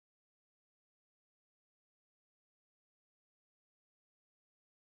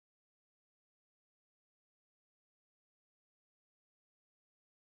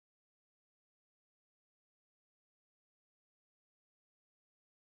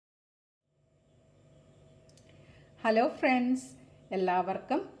Hello friends,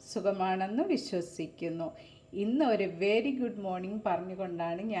 എല്ലാവർക്കും സുഖമാണെന്ന് വിശ്വസിക്കുന്നു. ഇന്ന് ഒരു വെരി ഗുഡ് മോർണിംഗ്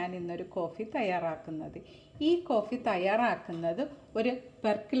പറഞ്ഞുകൊണ്ടാണ് ഞാൻ ഇന്നൊരു കോഫി തയ്യാറാക്കുന്നത്. ഈ കോഫി തയ്യാറാക്കുന്നത് ഒരു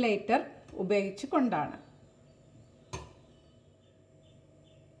പെർക്കുലേറ്റർ ഉപയോഗിച്ചു കൊണ്ടാണ്.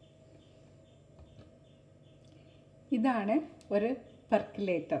 ഇതാണ് ഒരു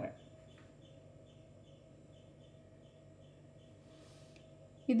പെർക്കുലേറ്റർ.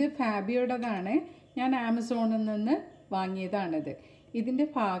 ഇത് ഫാബിയോടേതാണ്. ഞാൻ ആമസോണിൽ നിന്ന് വാങ്ങിയതാണിത്. ഇതിൻ്റെ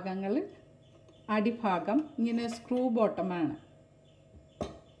ഭാഗങ്ങൾ അടിഭാഗം ഇങ്ങനെ സ്ക്രൂ ബോട്ടമാണ്.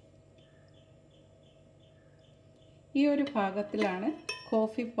 ഈ ഒരു ഭാഗത്തിലാണ്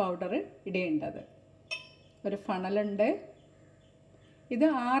കോഫി പൗഡർ ഇടേണ്ടത്. ഒരു ഫണലുണ്ട്. ഇത്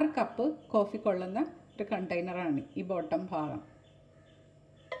 6 കപ്പ് കോഫി കൊള്ളുന്ന ഒരു കണ്ടെയ്നറാണ് ഈ ബോട്ടം ഭാഗം.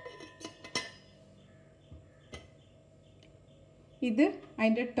 ഇത്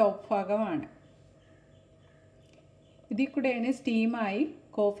അതിൻ്റെ ടോപ്പ് ഭാഗമാണ്. ഇതിൽ കൂടെയാണ് സ്റ്റീമായി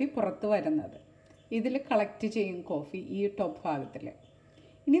കോഫി പുറത്ത് വരുന്നത്. ഇതിൽ കളക്ട് ചെയ്യും കോഫി ഈ ടോപ്പ് ഭാഗത്തിൽ.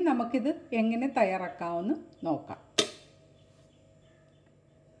 ഇനി നമുക്കിത് എങ്ങനെ തയ്യാറാക്കാമെന്ന് നോക്കാം.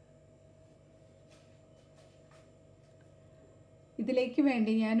 ഇതിലേക്ക്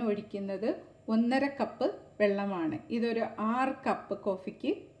വേണ്ടി ഞാൻ ഒഴിക്കുന്നത് 1.5 കപ്പ് വെള്ളമാണ്. ഇതൊരു 6 കപ്പ്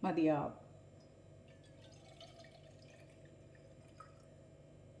കോഫിക്ക് മതിയാവും.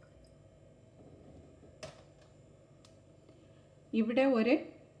 ഇവിടെ ഒരു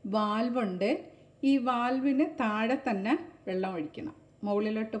വാൽവുണ്ട്. ഈ വാൽവിന് താഴെ തന്നെ വെള്ളം ഒഴിക്കണം,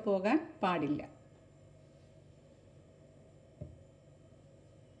 മുകളിലോട്ട് പോകാൻ പാടില്ല.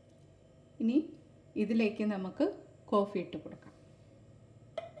 ഇനി ഇതിലേക്ക് നമുക്ക് കോഫി ഇട്ട് കൊടുക്കാം.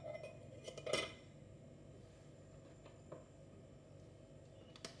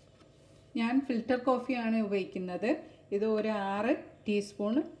 ഞാൻ ഫിൽറ്റർ കോഫിയാണ് ഉപയോഗിക്കുന്നത്. ഇത് ഒരു 6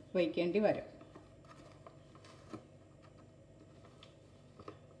 ടീസ്പൂൺ ഉപയോഗിക്കേണ്ടി വരും.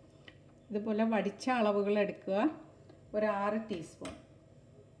 ഇതുപോലെ വടിച്ച അളവുകൾ എടുക്കുക. ഒരു 6 ടീസ്പൂൺ.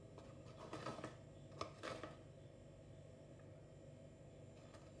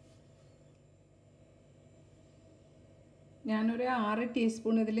 ഞാനൊരു 6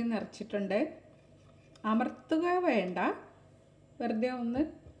 ടീസ്പൂൺ ഇതിൽ നിറച്ചിട്ടുണ്ട്. അമർത്തുക വേണ്ട, വെറുതെ ഒന്ന്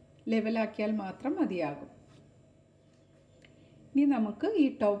ലെവലാക്കിയാൽ മാത്രം മതിയാകും. ഇനി നമുക്ക് ഈ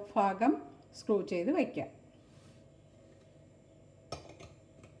ടോപ്പ് ഭാഗം സ്ക്രൂ ചെയ്ത് വയ്ക്കാം.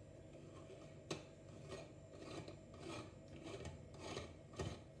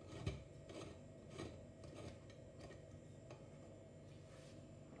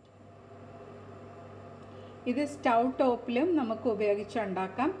 ഇത് സ്റ്റൗ ടോപ്പിലും നമുക്ക്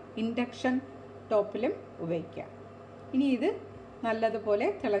ഉപയോഗിച്ചുണ്ടാക്കാം, ഇൻഡക്ഷൻ ടോപ്പിലും ഉപയോഗിക്കാം. ഇനി ഇത് നല്ലതുപോലെ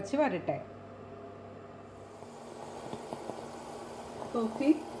തിളച്ച് വരട്ടെ. കോഫി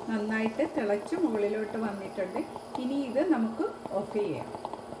നന്നായിട്ട് തിളച്ച് മുകളിലോട്ട് വന്നിട്ടുണ്ട്. ഇനി ഇത് നമുക്ക് ഓഫ് ചെയ്യാം.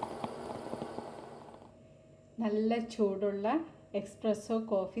 നല്ല ചൂടുള്ള എക്സ്പ്രസ്സോ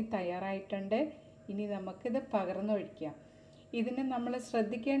കോഫി തയ്യാറായിട്ടുണ്ട്. ഇനി നമുക്കിത് പകർന്നൊഴിക്കാം. ഇതിന് നമ്മൾ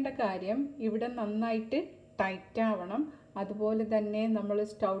ശ്രദ്ധിക്കേണ്ട കാര്യം, ഇവിടെ നന്നായിട്ട് ടൈറ്റ് ആവണം. അതുപോലെ തന്നെ നമ്മൾ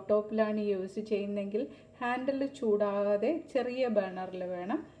സ്റ്റൗ ടോപ്പിലാണ് യൂസ് ചെയ്യുന്നതെങ്കിൽ ഹാൻഡിൽ ചൂടാകാതെ ചെറിയ ബർണറിൽ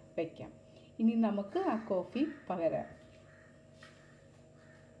വേണം വയ്ക്കാം. ഇനി നമുക്ക് ആ കോഫി പകരാം.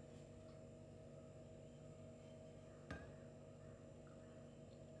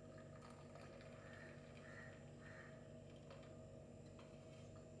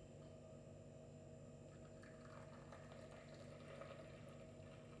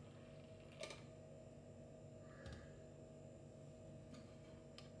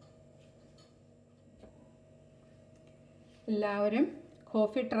 എല്ലാവരും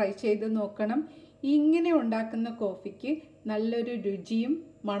കോഫി ട്രൈ ചെയ്ത് നോക്കണം. ഇങ്ങനെ ഉണ്ടാക്കുന്ന കോഫിക്ക് നല്ലൊരു രുചിയും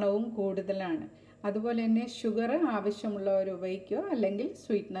മണവും കൂടുതലാണ്. അതുപോലെ തന്നെ ഷുഗർ ആവശ്യമുള്ളവർ ഉപയോഗിക്കുക, അല്ലെങ്കിൽ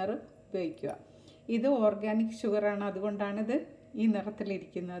സ്വീറ്റ്നർ ഉപയോഗിക്കുക. ഇത് ഓർഗാനിക് ഷുഗറാണ്, അതുകൊണ്ടാണിത് ഈ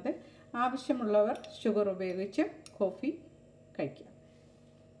നിറത്തിലിരിക്കുന്നത്. ആവശ്യമുള്ളവർ ഷുഗർ ഉപയോഗിച്ച് കോഫി കഴിക്കുക.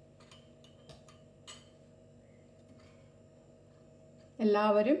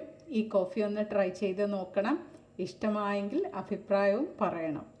 എല്ലാവരും ഈ കോഫി ഒന്ന് ട്രൈ ചെയ്ത് നോക്കണം. ഇഷ്ടമായെങ്കിൽ അഭിപ്രായവും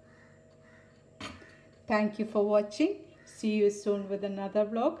പറയണം. Thank you for watching. See you soon with another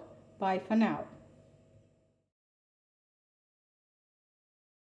vlog. Bye for now.